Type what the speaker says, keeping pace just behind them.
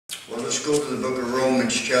Let's go to the book of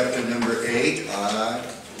Romans, chapter number 8.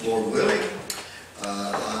 Lord willing,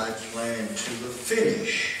 I plan to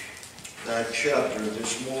finish that chapter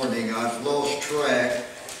this morning. I've lost track.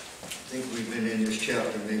 I think we've been in this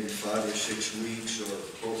chapter maybe 5 or 6 weeks or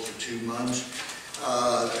close to 2 months.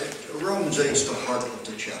 Romans 8 is the heart of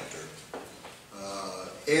the chapter.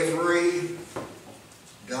 Every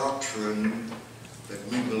doctrine that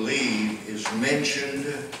we believe is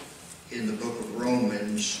mentioned in the book of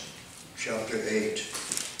Romans, chapter 8.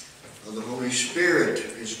 The Holy Spirit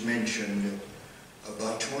is mentioned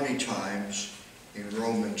about 20 times in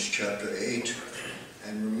Romans chapter 8.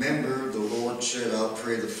 And remember, the Lord said, I'll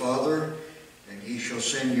pray the Father, and he shall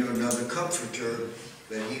send you another comforter,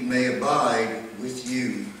 that he may abide with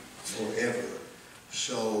you forever.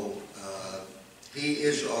 So, he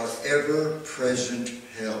is our ever-present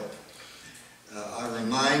help. I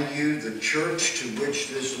remind you, the church to which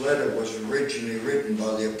this letter was originally written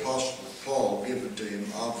by the Apostle Paul, given to him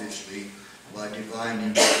obviously by divine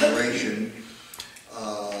inspiration,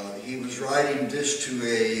 he was writing this to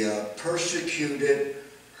a persecuted,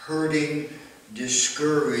 hurting,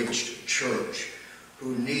 discouraged church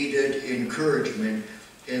who needed encouragement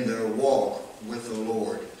in their walk with the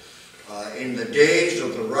Lord. In the days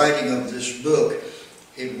of the writing of this book,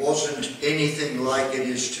 it wasn't anything like it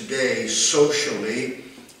is today socially.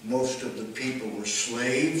 Most of the people were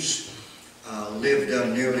slaves, lived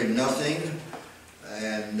on nearly nothing,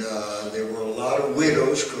 and there were a lot of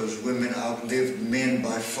widows because women outlived men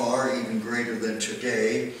by far, even greater than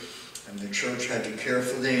today, and the church had to care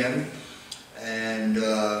for them. And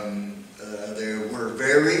there were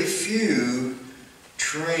very few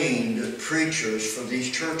trained preachers for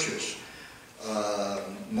these churches.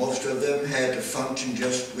 Most of them had to function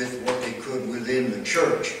just with what they could within the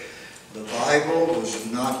church. The Bible was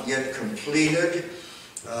not yet completed,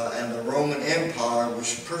 and the Roman Empire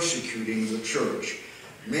was persecuting the church.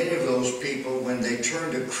 Many of those people, when they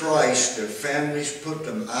turned to Christ, their families put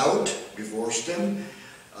them out, divorced them.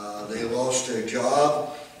 They lost their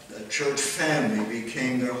job. The church family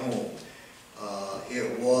became their home.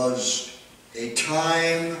 It was a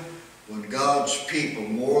time when God's people,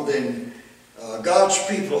 more than God's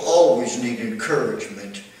people always need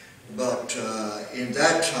encouragement, but in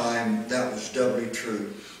that time that was doubly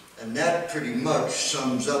true. And that pretty much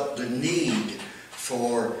sums up the need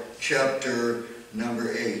for chapter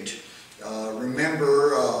number 8.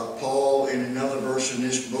 Remember Paul in another verse in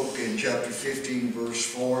this book, in chapter 15 verse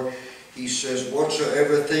 4, he says,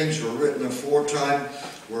 whatsoever things were written aforetime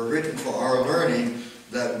were written for our learning,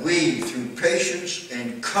 that we through patience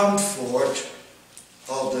and comfort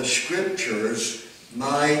of the Scriptures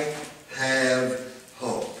might have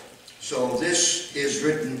hope. So this is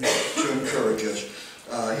written to encourage us.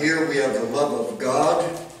 Here we have the love of God,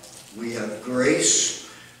 we have grace,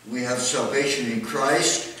 we have salvation in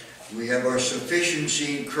Christ, we have our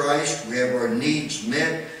sufficiency in Christ, we have our needs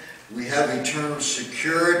met, we have eternal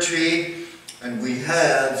security, and we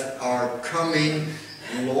have our coming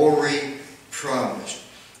glory promised.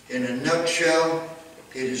 In a nutshell,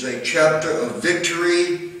 it is a chapter of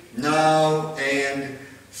victory now and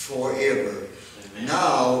forever. Amen.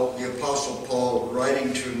 Now, the Apostle Paul,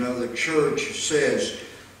 writing to another church, says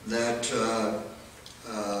that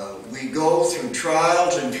we go through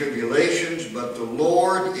trials and tribulations, but the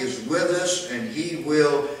Lord is with us and he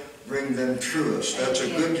will bring them through us. That's a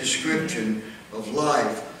good description of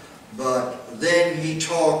life. But then he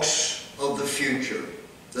talks of the future,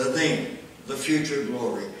 the future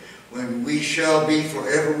glory, when we shall be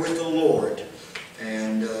forever with the Lord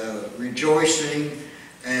and rejoicing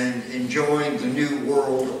and enjoying the new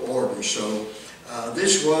world order. So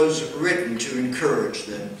this was written to encourage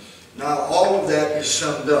them. Now all of that is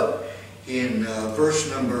summed up in verse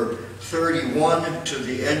number 31 to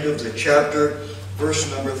the end of the chapter, verse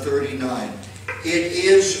number 39. It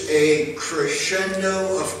is a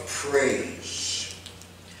crescendo of praise.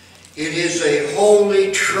 It is a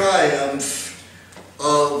holy triumph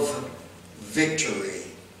of victory.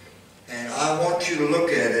 And I want you to look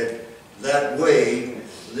at it that way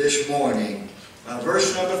this morning.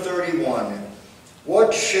 Verse number 31.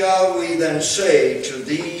 What shall we then say to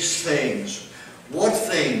these things? What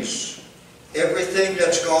things? Everything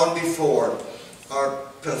that's gone before. Our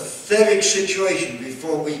pathetic situation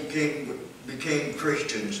before we became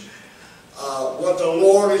Christians. What the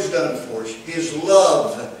Lord has done for us. His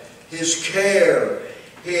love, His care,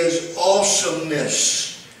 His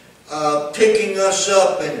awesomeness, picking us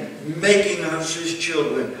up and making us His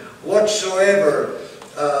children. Whatsoever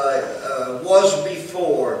was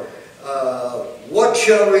before. What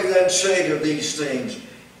shall we then say to these things?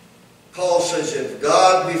 Paul says, if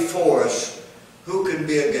God be for us, who can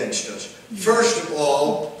be against us? First of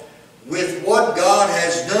all, with what God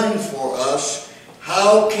has done for us,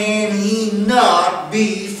 how can He not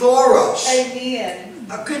be for us? Amen.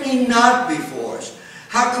 How can He not be for us?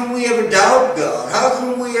 How can we ever doubt God? How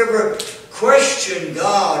can we ever question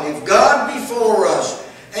God? If God be for us,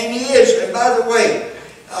 and He is, and by the way,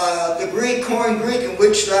 the Greek, Koine Greek in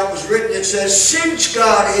which that was written, it says, since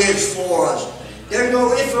God is for us. There's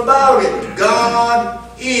no if about it. God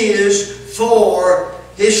is for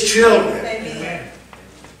His children. Amen.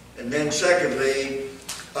 And then secondly,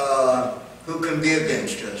 who can be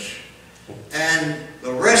against us? And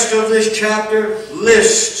the rest of this chapter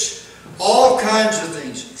lists all kinds of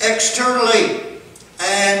things, externally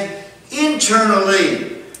and internally,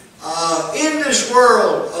 in this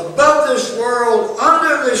world, above this world,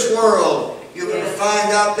 under this world. You're going to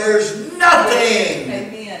find out there's nothing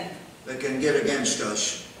Amen. that can get against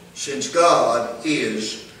us, since God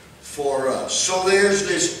is for us. So there's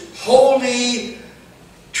this holy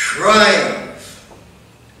triumph.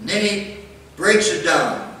 And then he breaks it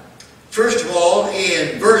down. First of all,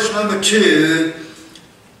 in verse number 2,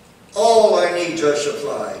 all our needs are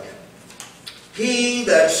supplied. He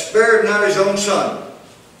that spared not His own Son,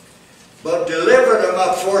 but delivered Him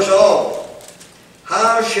up for us all,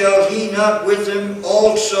 how shall He not with Him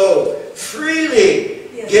also freely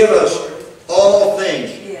give us all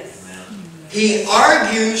things? Yes. He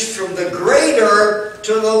argues from the greater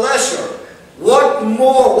to the lesser. What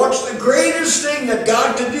more? What's the greatest thing that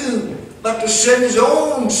God could do but to send His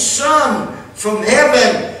own Son from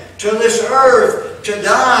heaven to this earth to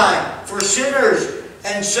die for sinners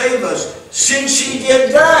and save us? Since He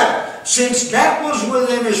did that, since that was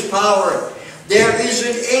within His power, there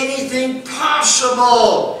isn't anything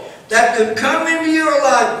possible that could come into your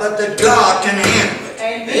life but that God can handle it.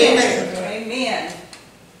 Amen. Amen.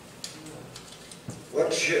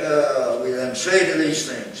 What shall we then say to these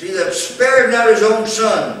things? He that spared not His own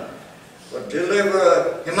Son, but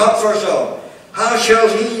delivered Him up for us all, how shall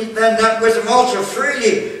He then not with Him also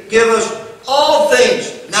freely give us all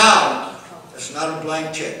things? Now, that's not a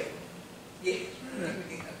blank check. Yeah.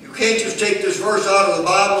 You can't just take this verse out of the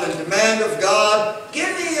Bible and demand of God, give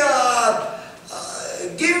me, I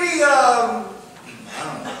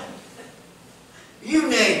don't know, you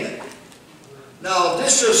name it. Now,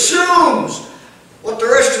 this assumes what the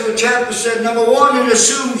rest of the chapter said. Number 1, it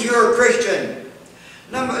assumes you're a Christian.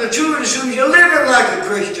 Number 2, it assumes you're living like a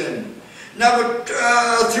Christian. Number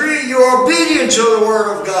 3, you're obedient to the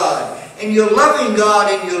Word of God. And you're loving God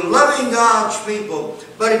and you're loving God's people.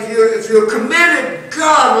 But if you're committed,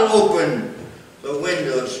 God will open the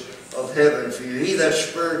windows of heaven for you. He that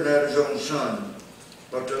spared not His own Son,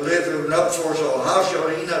 but delivered Him up for us all, how shall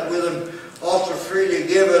He not with Him also freely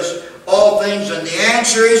give us all things? And the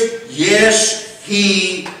answer is, yes,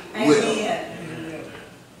 He will. Amen.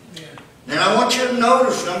 And I want you to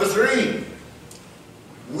notice, number 3,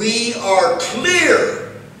 we are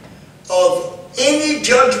clear of any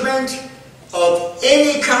judgment, of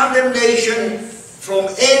any condemnation from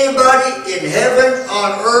anybody in heaven,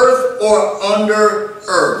 on earth, or under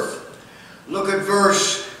earth. Look at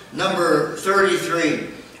verse number 33.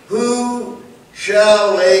 Who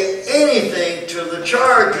shall lay anything to the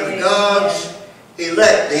charge of God's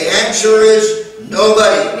elect? The answer is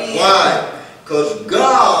nobody. Amen. Why? Because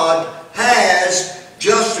God has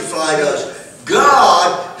justified us.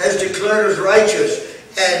 God has declared us righteous.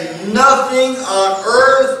 And nothing on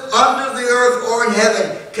earth, under the earth, or in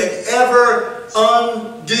heaven can ever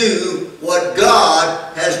undo what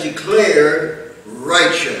God has declared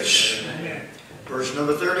righteous. Amen. Verse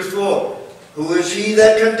number 34. Who is he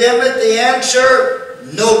that condemneth? The answer,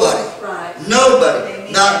 nobody. Right. Nobody.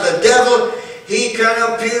 Amen. Not the devil. He can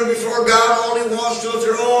appear before God all he wants to,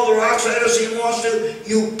 throw all the rocks at us he wants to.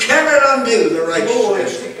 You cannot undo the righteousness Glory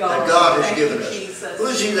to that God has Thank given you, us. Jesus. Who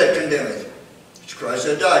is he that condemneth? It's Christ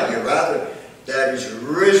that died here, rather, that is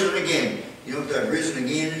risen again. You know what that risen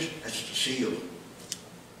again is? That's the seal.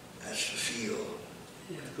 That's the seal.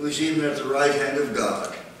 Who is even at the right hand of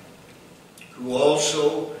God, who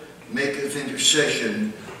also maketh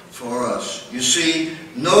intercession for us. You see,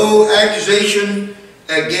 no accusation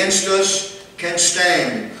against us can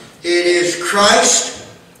stand. It is Christ.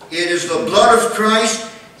 It is the blood of Christ.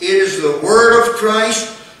 It is the word of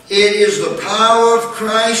Christ. It is the power of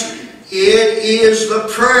Christ. It is the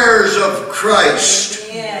prayers of Christ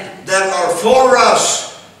Amen. that are for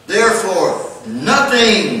us. Therefore,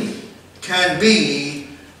 nothing can be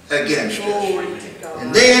against us. Glory to God.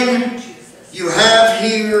 And then Jesus. you have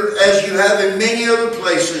here, as you have in many other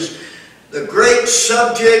places, the great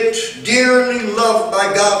subject, dearly loved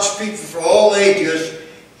by God's people for all ages,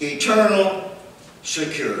 eternal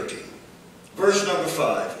security. Verse number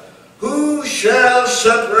 5. Who shall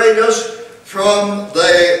separate us from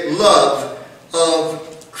the love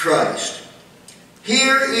of Christ?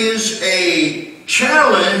 Here is a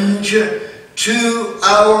challenge to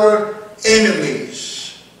our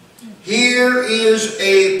enemies. Here is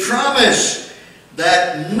a promise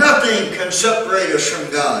that nothing can separate us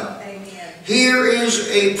from God. Amen. Here is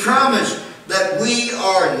a promise that we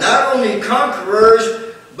are not only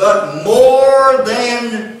conquerors, but more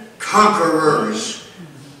than conquerors.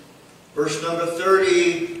 Verse number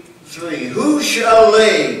 33. Who shall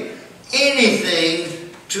lay anything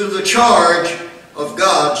to the charge of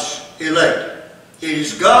God's elect? It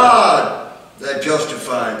is God that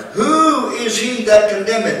justifieth. Who is he that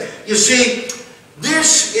condemneth? You see,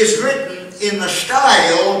 this is written in the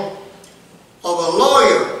style of a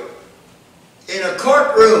lawyer in a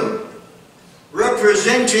courtroom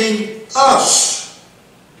representing us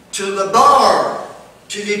to the bar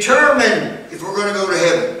to determine if we're going to go to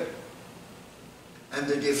heaven. And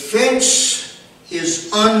the defense is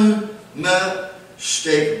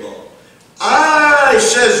unmistakable. I,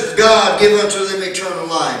 says God, give unto them eternal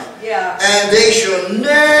life. Yeah. And they shall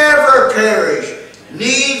never perish,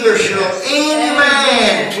 neither shall any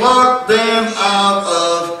man pluck them out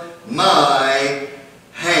of my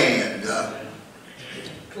hand.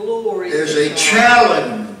 Glory. There's a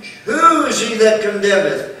challenge. Who is he that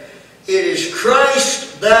condemneth? It is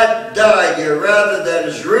Christ that died, yea, rather that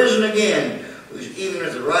is risen again, who is even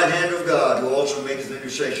at the right hand of God, who also maketh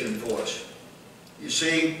intercession for us. You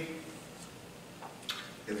see,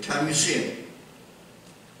 every time you sin,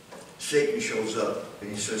 Satan shows up and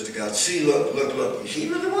he says to God, see, look, look, look. Is she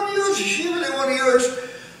really one of yours? Is she really one of yours?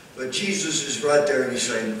 But Jesus is right there and he's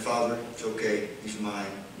saying, Father, it's okay. He's mine.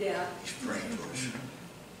 Yeah. He's praying for us.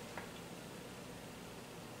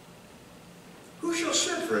 Who shall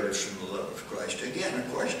separate us from the love of Christ? Again, a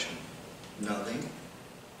question. Nothing.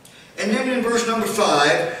 And then in verse number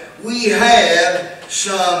 5, we have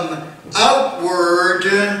some outward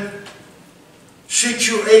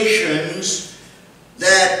situations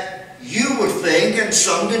that you would think, and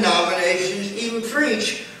some denominations even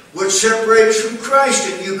preach, would separate us from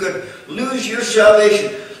Christ, and you could lose your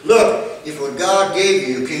salvation. Look, if what God gave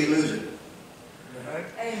you, you can't lose it.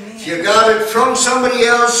 Amen. If you got it from somebody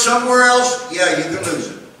else, somewhere else, yeah, you can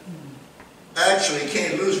lose it. Actually, you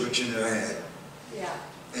can't lose what you never had. Yeah.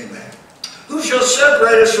 Amen. Who shall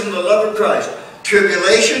separate us from the love of Christ?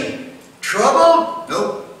 Tribulation? Trouble?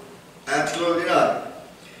 Nope. Absolutely not.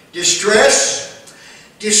 Distress?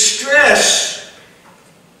 Distress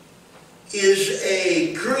is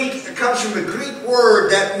a Greek, it comes from a Greek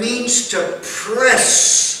word that means to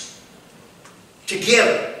press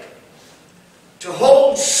together. To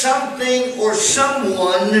hold something or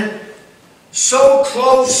someone so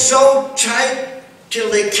close, so tight, till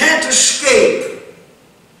they can't escape.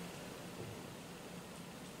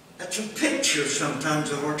 That's a picture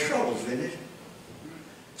sometimes of our troubles, isn't it?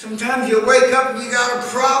 Sometimes you wake up and you got a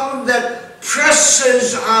problem that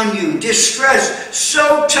presses on you, distress,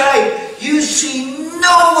 so tight, you see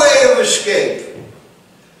no way of escape.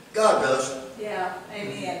 God does. Yeah.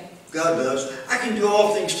 Amen. God does. I can do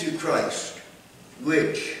all things through Christ,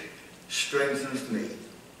 which strengthens me.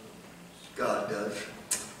 God does.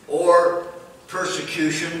 Or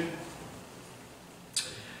persecution.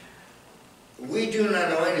 We do not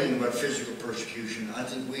know anything about physical persecution. I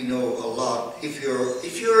think we know a lot. If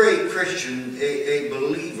you're a Christian, a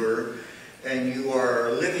believer, and you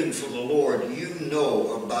are living for the Lord, you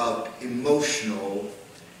know about emotional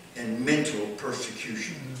and mental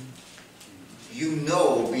persecution. You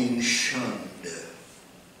know being shunned.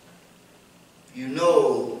 You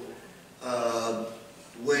know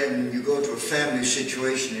when you go to a family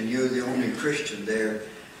situation and you're the only Christian there,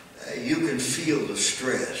 you can feel the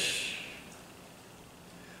stress.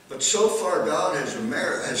 But so far God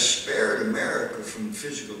has spared America from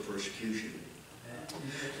physical persecution.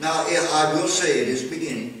 Now, I will say it is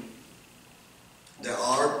beginning. There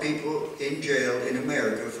are people in jail in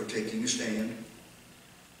America for taking a stand.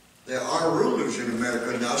 There are rulers in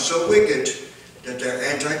America now so wicked that they're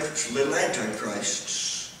little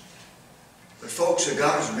antichrists. But folks,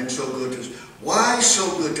 God has been so good to us. Why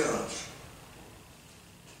so good to us?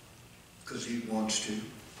 Because He wants to.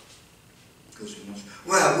 Because He wants to.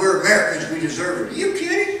 Well, we're Americans, we deserve it. Are you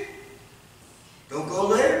kidding? Don't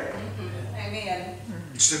go there. Amen.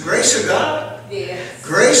 It's the grace of God. Yes.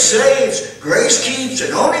 Grace saves, grace keeps,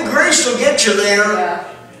 and only grace will get you there.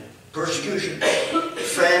 Yeah. Persecution,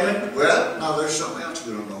 famine. Well, now there's something else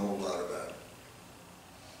we don't know a whole lot about.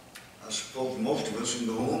 I suppose most of us can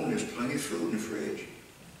go home and there's plenty of food in the fridge.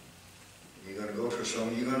 You're going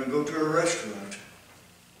to go to a restaurant.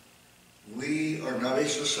 We are not a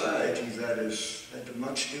society that has had to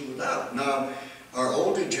much do without. Now, our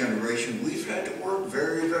older generation, we've had to work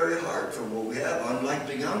very, very hard for what we have, unlike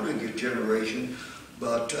the younger generation.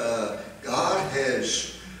 But God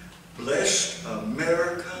has blessed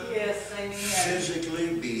America Yes, amen.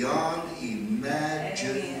 physically beyond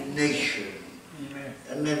imagination. Amen.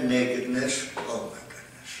 And then nakedness, oh my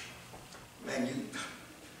goodness. Man,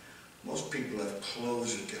 most people have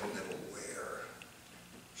clothes that they'll never wear.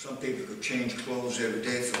 Some people could change clothes every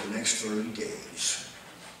day for the next 30 days.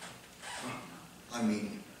 I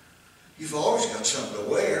mean, you've always got something to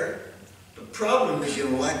wear. The problem is you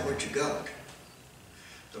don't like what you got.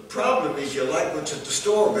 The problem is you like what's at the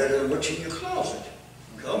store better than what's in your closet.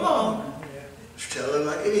 Come on. Just tell it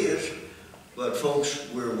like it is. But folks,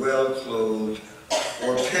 we're well clothed.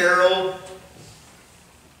 Or apparel.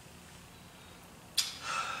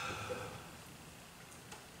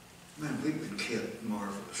 Man, we've been kept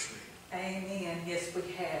marvelously. Amen. Yes, we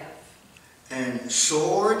have. And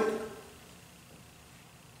sword,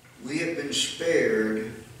 we have been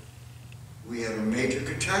spared. We had a major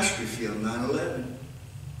catastrophe on 9/11.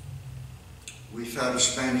 We've had a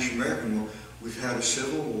Spanish-American War. We've had a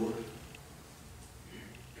Civil War.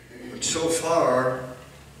 But so far,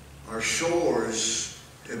 our shores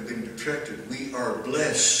have been protected. We are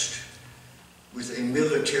blessed with a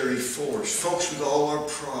military force. Folks, with all our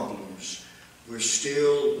problems, we're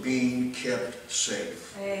still being kept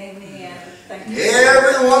safe. Amen. Thank And you.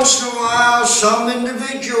 every once in a while, some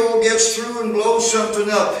individual gets through and blows something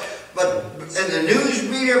up. And the news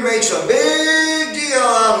media makes a big deal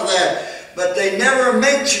out of that. But they never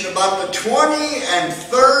mention about the 20 and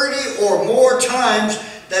 30 or more times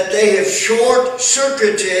that they have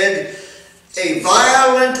short-circuited a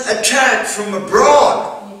violent attack from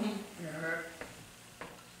abroad.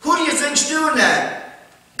 Who do you think's doing that?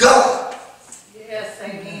 God. Yes,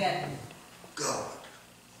 amen. God.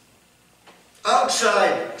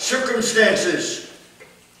 Outside circumstances,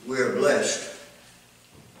 we're blessed.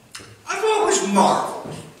 I've always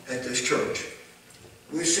marveled at this church.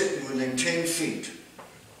 We're sitting within 10 feet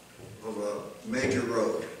of a major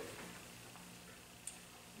road.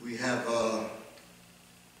 We have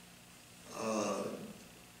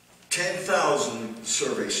 10,000,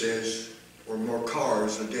 survey says, or more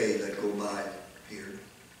cars a day that go by here.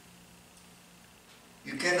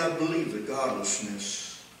 You cannot believe the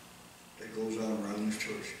godlessness that goes on around this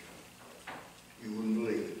church. You wouldn't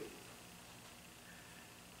believe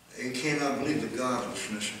it. You cannot believe the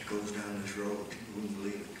godlessness that goes down this road. You wouldn't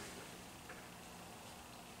believe it.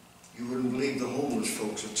 You wouldn't believe the homeless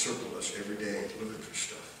folks that circle us every day looking for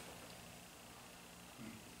stuff.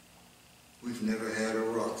 We've never had a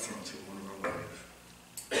rock thrown through one of our windows.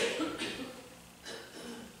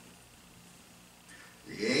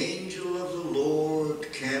 The angel of the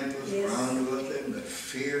Lord campeth round about them that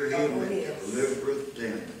fear him and delivereth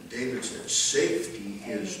them. And David said, safety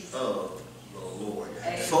is of the Lord.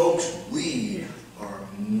 Amen. Folks, we are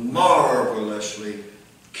marvelously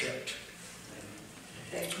kept.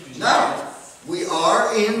 Now, we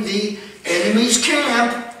are in the enemy's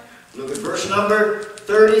camp. Look at verse number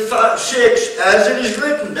 36. As it is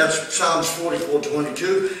written, that's Psalms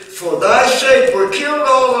 44:22. For thy sake we're killed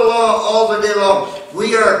all the day long.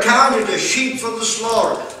 We are accounted as sheep for the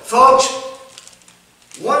slaughter. Folks,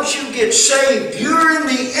 once you get saved, you're in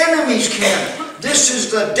the enemy's camp. This is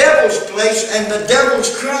the devil's place, and the devil's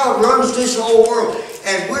crowd runs this whole world.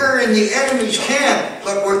 And we're in the enemy's camp,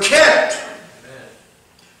 but we're kept.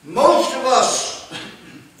 Most of us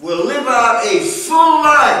will live out a full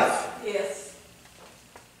life. Yes.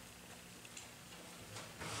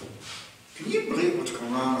 Can you believe what's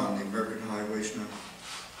going on the American highways now?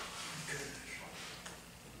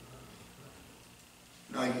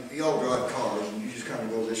 Now, y'all drive cars, and you just kind of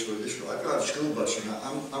go this way, this way. I drive a school bus, and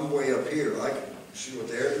I'm way up here. I can see what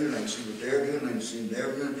they're doing, I can see what they're doing, I can see what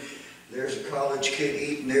they're doing. There's a college kid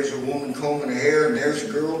eating, there's a woman combing her hair, and there's a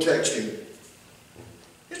girl texting.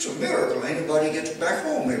 It's a miracle anybody gets back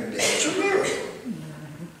home every day. It's a miracle.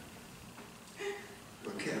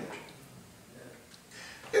 We're kept.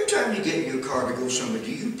 Every time you get in your car to go somewhere, do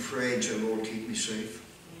you pray and say, Lord, keep me safe?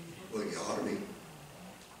 Well, you ought to be.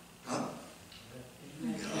 Huh?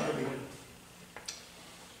 You ought to be.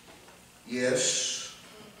 Yes,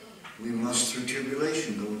 we must through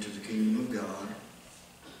tribulation go into the kingdom of God.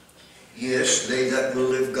 Yes, they that will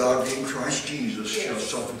live godly in Christ Jesus shall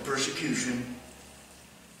suffer persecution.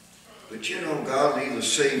 But you know, God will either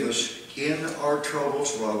save us in our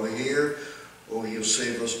troubles while we're here, or He'll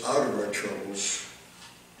save us out of our troubles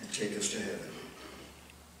and take us to heaven.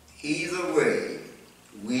 Either way,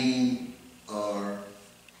 we are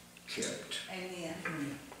kept. Amen.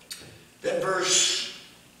 Then verse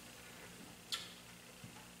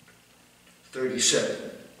 37,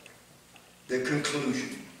 the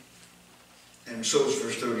conclusion. And so is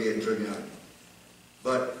verse 38 and 39.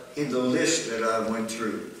 But in the list that I went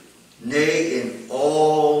through, nay, in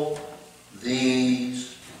all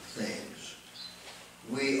these things,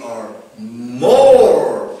 we are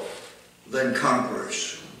more than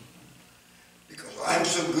conquerors. Because I'm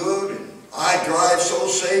so good, and I drive so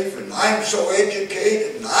safe, and I'm so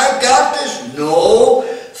educated, and I've got this. No,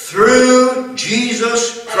 through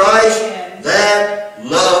Jesus Christ that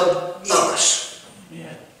loved us.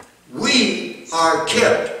 We are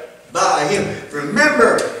kept by Him.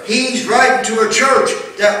 Remember, He's writing to a church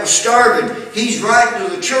that was starving. He's writing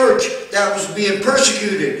to the church that was being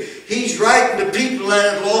persecuted. He's writing to people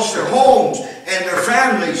that had lost their homes and their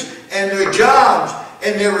families and their jobs,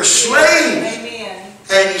 and they were slaves. Amen.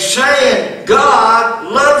 And He's saying,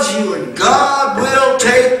 God loves you and God will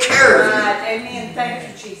take care of you. Right. Amen. Thank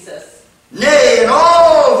you, Jesus. Nay, in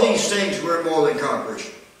all these things we're more than conquerors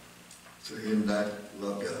through Him that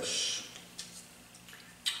loved us.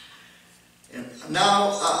 And now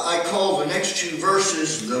I call the next two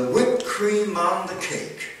verses the whipped cream on the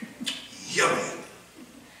cake. Yummy.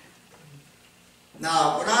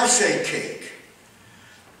 Now, when I say cake,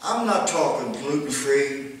 I'm not talking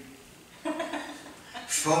gluten-free,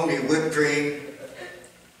 phony whipped cream,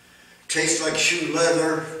 tastes like shoe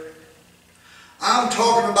leather. I'm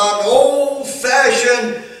talking about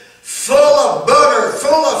old-fashioned, full of butter,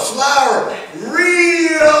 full of flour,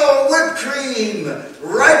 real whipped cream,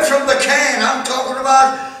 right from the can. I'm talking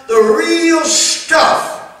about the real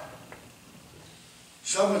stuff.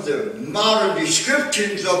 Some of the modern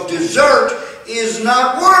descriptions of dessert is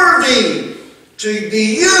not worthy to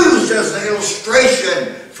be used as an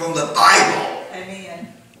illustration from the Bible.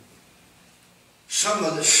 Amen. Some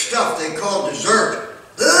of the stuff they call dessert,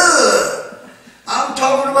 ugh. I'm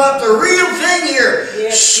talking about the real thing here.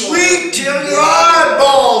 Yes, sweet till your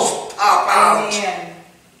eyeballs pop out. Amen.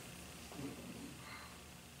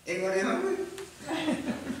 Anybody hungry?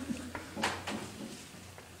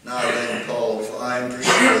 Now then, Paul, if I am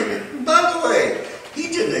persuaded. By the way, he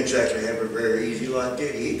didn't exactly have a very easy life,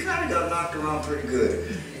 did he? He kind of got knocked around pretty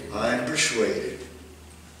good. I am persuaded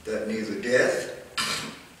that neither death,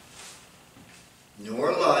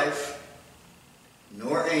 nor life,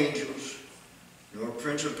 nor angels, nor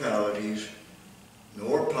principalities,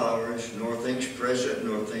 nor powers, nor things present,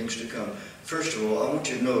 nor things to come. First of all, I want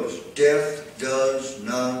you to notice, death does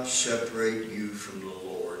not separate you from the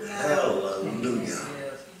Lord. Hallelujah.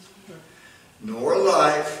 Nor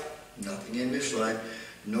life, nothing in this life,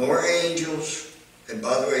 nor angels. And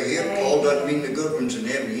by the way, here Paul doesn't mean the good ones in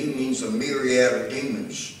heaven. He means a myriad of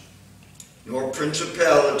demons. Nor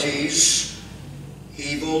principalities,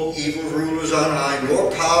 evil rulers on high,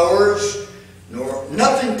 nor powers, nor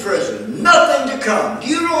nothing present, nothing to come.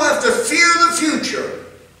 You don't have to fear the future.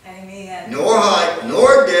 Amen. Nor height,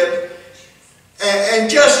 nor depth. And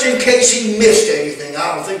just in case he missed anything,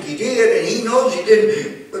 I don't think he did, and he knows he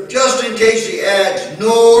didn't, but just in case he adds,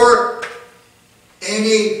 nor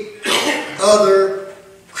any other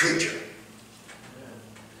creature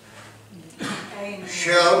Amen.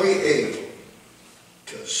 shall be able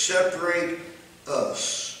to separate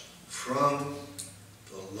us from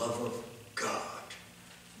the love of God,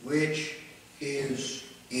 which is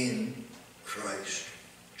in Christ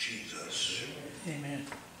Jesus. Amen.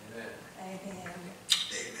 Amen. Amen.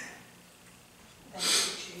 Thank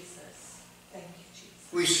you, Jesus. Thank you,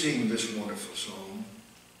 Jesus. We sing this wonderful song,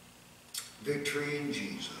 Victory in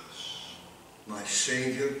Jesus, my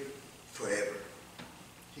Savior forever.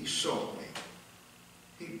 He sought me.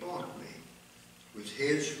 He bought me with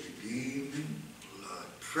His redeeming blood,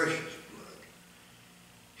 precious blood.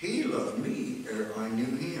 He loved me ere I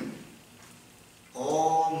knew Him.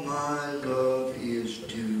 All my love is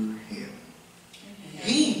due Him.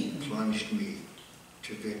 He plunged me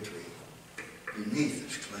to victory beneath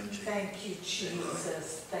His cleansing. Thank you,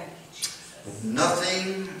 Jesus. Thank you, Jesus.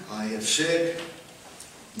 Nothing I have said,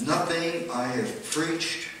 nothing I have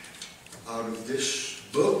preached out of this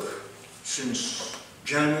book since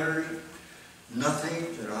January, nothing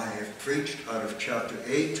that I have preached out of chapter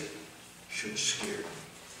 8 should scare you.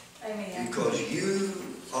 Amen. Because you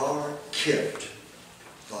are kept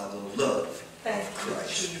by the love Thank of you,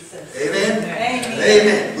 Christ. Jesus. Amen? Amen.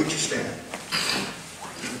 Amen. Would you stand?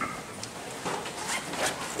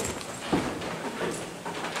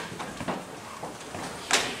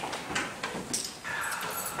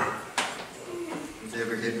 With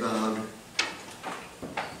every head bowed and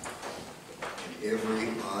every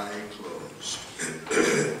eye closed.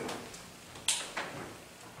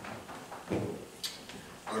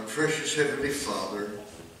 Our precious Gracious Heavenly Father,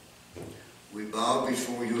 we bow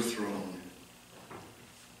before your throne.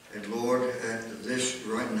 And Lord, at this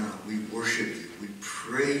right now, we worship you, we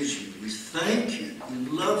praise you, we thank you, we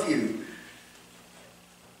love you.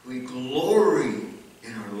 We glory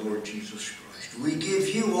in our Lord Jesus Christ. We give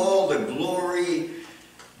you all the glory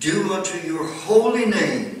due unto your holy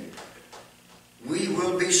name. We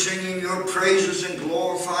will be singing your praises and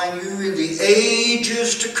glorifying you in the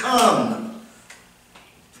ages to come.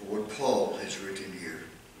 For what Paul has written here.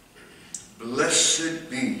 Blessed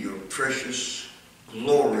be your precious,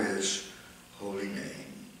 glorious, holy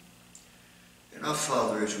name. And our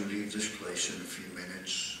Father, as we leave this place in a few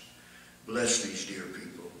minutes, bless these dear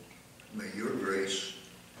people. May your grace,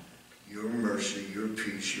 your mercy, your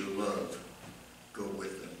peace, your love go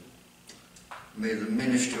with them. May the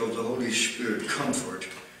ministry of the Holy Spirit comfort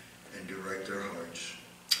and direct their hearts.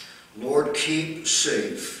 Lord, keep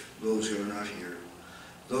safe those who are not here.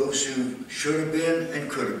 Those who should have been and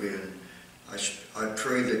could have been. I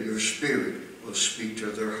pray that your Spirit will speak to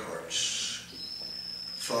their hearts.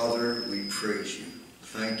 Father, we praise you.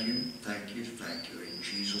 Thank you, thank you, thank you. In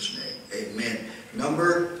Jesus' name, amen.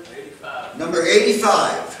 Number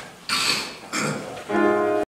 85.